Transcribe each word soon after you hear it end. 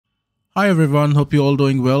Hi everyone, hope you're all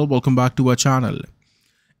doing well. Welcome back to our channel.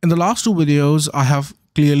 In the last two videos, I have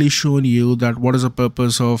clearly shown you that what is the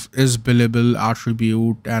purpose of is billable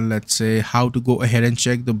attribute, and let's say how to go ahead and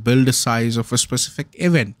check the build size of a specific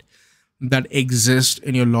event that exists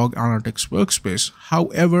in your log analytics workspace.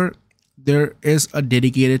 However, there is a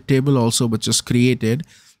dedicated table also which is created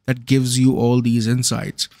that gives you all these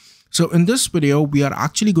insights. So in this video, we are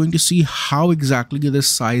actually going to see how exactly the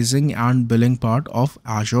sizing and billing part of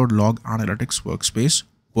Azure Log Analytics Workspace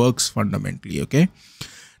works fundamentally, okay?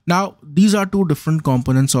 Now, these are two different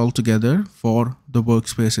components altogether for the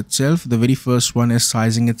workspace itself. The very first one is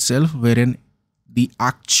sizing itself, wherein the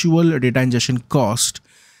actual data ingestion cost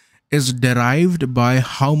is derived by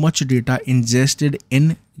how much data ingested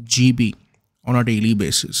in GB on a daily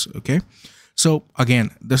basis, okay? So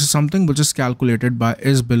again, this is something which is calculated by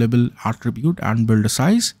is billable attribute and build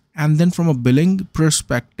size. And then from a billing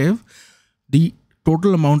perspective, the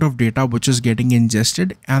total amount of data which is getting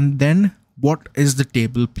ingested, and then what is the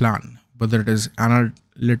table plan, whether it is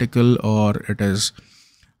analytical or it is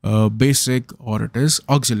basic or it is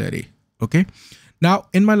auxiliary. Okay. Now,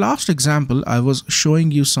 in my last example, I was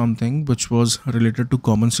showing you something which was related to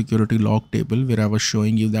common security log table, where I was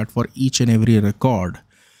showing you that for each and every record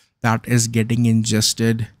that is getting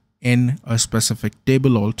ingested in a specific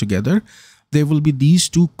table altogether, there will be these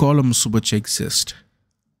two columns which exist.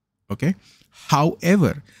 Okay.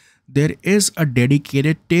 However, there is a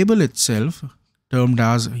dedicated table itself termed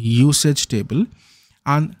as usage table,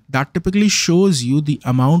 and that typically shows you the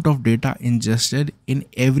amount of data ingested in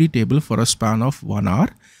every table for a span of 1 hour.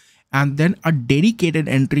 And then a dedicated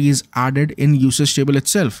entry is added in usage table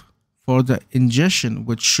itself for the ingestion,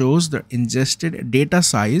 which shows the ingested data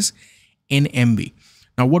size in MB.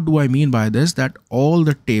 Now, what do I mean by this? That all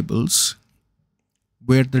the tables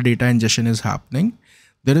where the data ingestion is happening,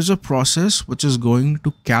 there is a process which is going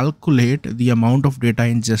to calculate the amount of data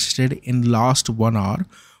ingested in last 1 hour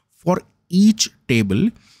for each table.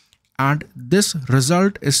 And this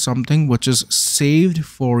result is something which is saved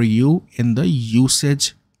for you in the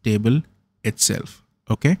usage table itself.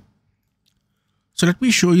 Okay. So let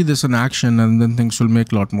me show you this in action, and then things will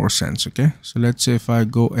make a lot more sense. Okay. So let's say if I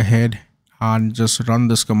go ahead and just run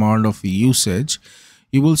this command of usage,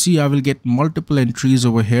 you will see I will get multiple entries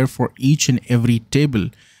over here for each and every table,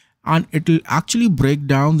 and it will actually break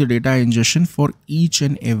down the data ingestion for each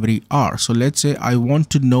and every hour. So let's say I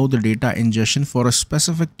want to know the data ingestion for a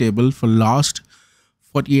specific table for last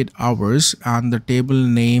 48 hours, and the table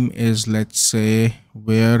name is, let's say,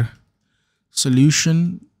 where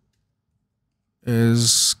solution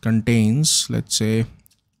contains, let's say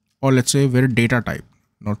where data type,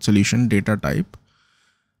 not solution, data type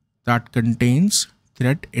that contains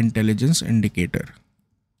threat intelligence indicator.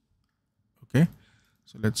 Okay.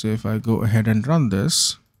 So let's say if I go ahead and run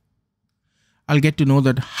this, I'll get to know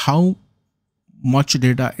that how much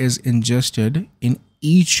data is ingested in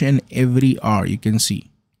each and every hour. You can see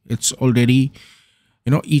it's already,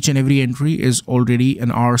 each and every entry is already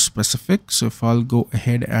an hour specific. So if I'll go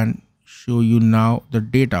ahead and show you now the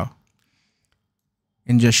data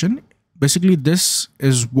ingestion, basically this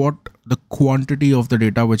is what the quantity of the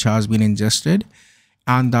data which has been ingested,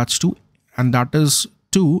 and that is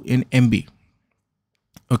 2 in MB.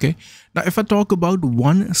 Okay. Now, if I talk about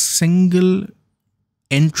one single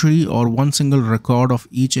entry or one single record of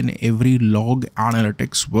each and every log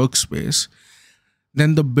analytics workspace,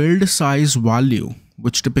 then the build size value,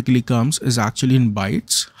 which typically comes, is actually in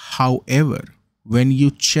bytes. However, when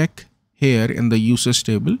you check here in the usage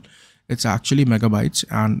table, it's actually megabytes,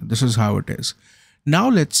 and this is how it is. Now,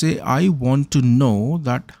 let's say I want to know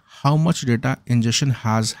that how much data ingestion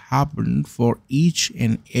has happened for each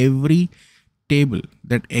and every table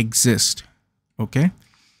that exists. Okay.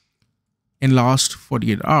 In last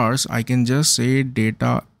 48 hours, I can just say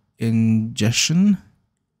data ingestion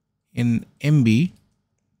in MB,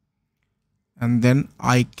 and then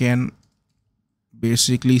I can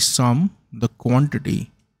basically sum the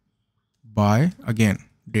quantity by, again,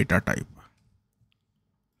 data type.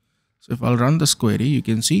 So if I'll run this query, you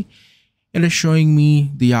can see it is showing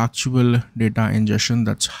me the actual data ingestion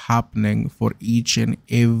that's happening for each and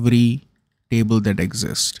every table that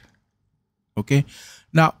exists. Okay.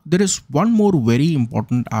 Now, there is one more very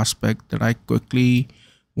important aspect that I quickly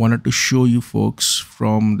wanted to show you folks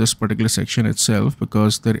from this particular section itself,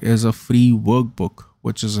 because there is a free workbook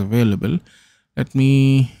which is available. Let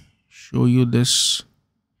me show you this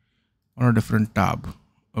on a different tab.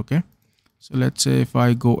 Okay. So let's say if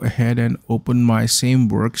I go ahead and open my same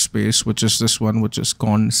workspace, which is this one, which is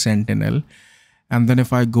called Sentinel. And then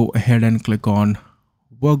if I go ahead and click on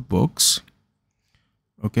workbooks,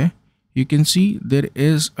 okay, you can see there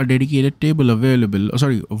is a dedicated table available, a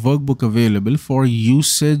workbook available for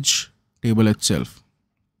usage table itself.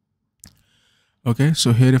 Okay,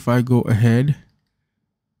 so here if I go ahead,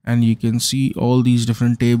 and you can see all these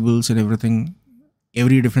different tables and everything,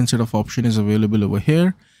 every different set of option is available over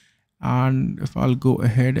here. And if I'll go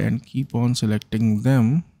ahead and keep on selecting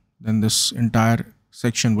them, then this entire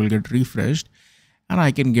section will get refreshed and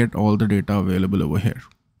I can get all the data available over here.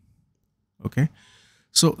 Okay,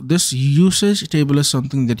 so this usage table is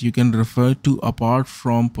something that you can refer to apart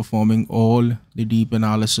from performing all the deep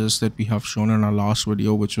analysis that we have shown in our last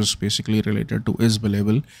video, which was basically related to is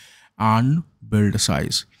billable and build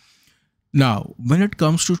size. Now, when it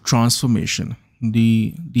comes to transformation,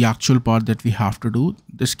 the actual part that we have to do,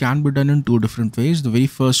 this can be done in two different ways. The very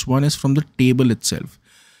first one is from the table itself.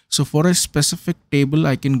 So for a specific table,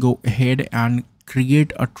 I can go ahead and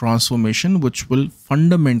create a transformation which will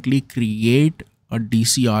fundamentally create a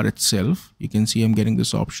DCR itself. You can see I'm getting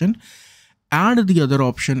this option. And the other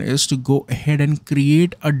option is to go ahead and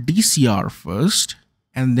create a DCR first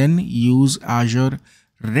and then use Azure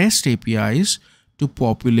REST APIs to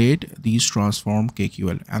populate these transform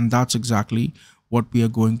KQL. And that's exactly what we are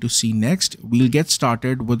going to see next. We'll get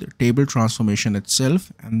started with table transformation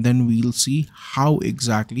itself, and then we'll see how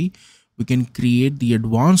exactly we can create the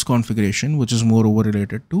advanced configuration, which is moreover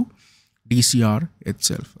related to DCR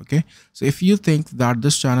itself. Okay, so if you think that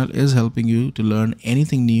this channel is helping you to learn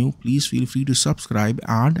anything new, please feel free to subscribe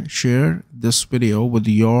and share this video with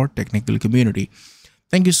your technical community.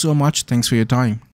 Thank you so much. Thanks for your time.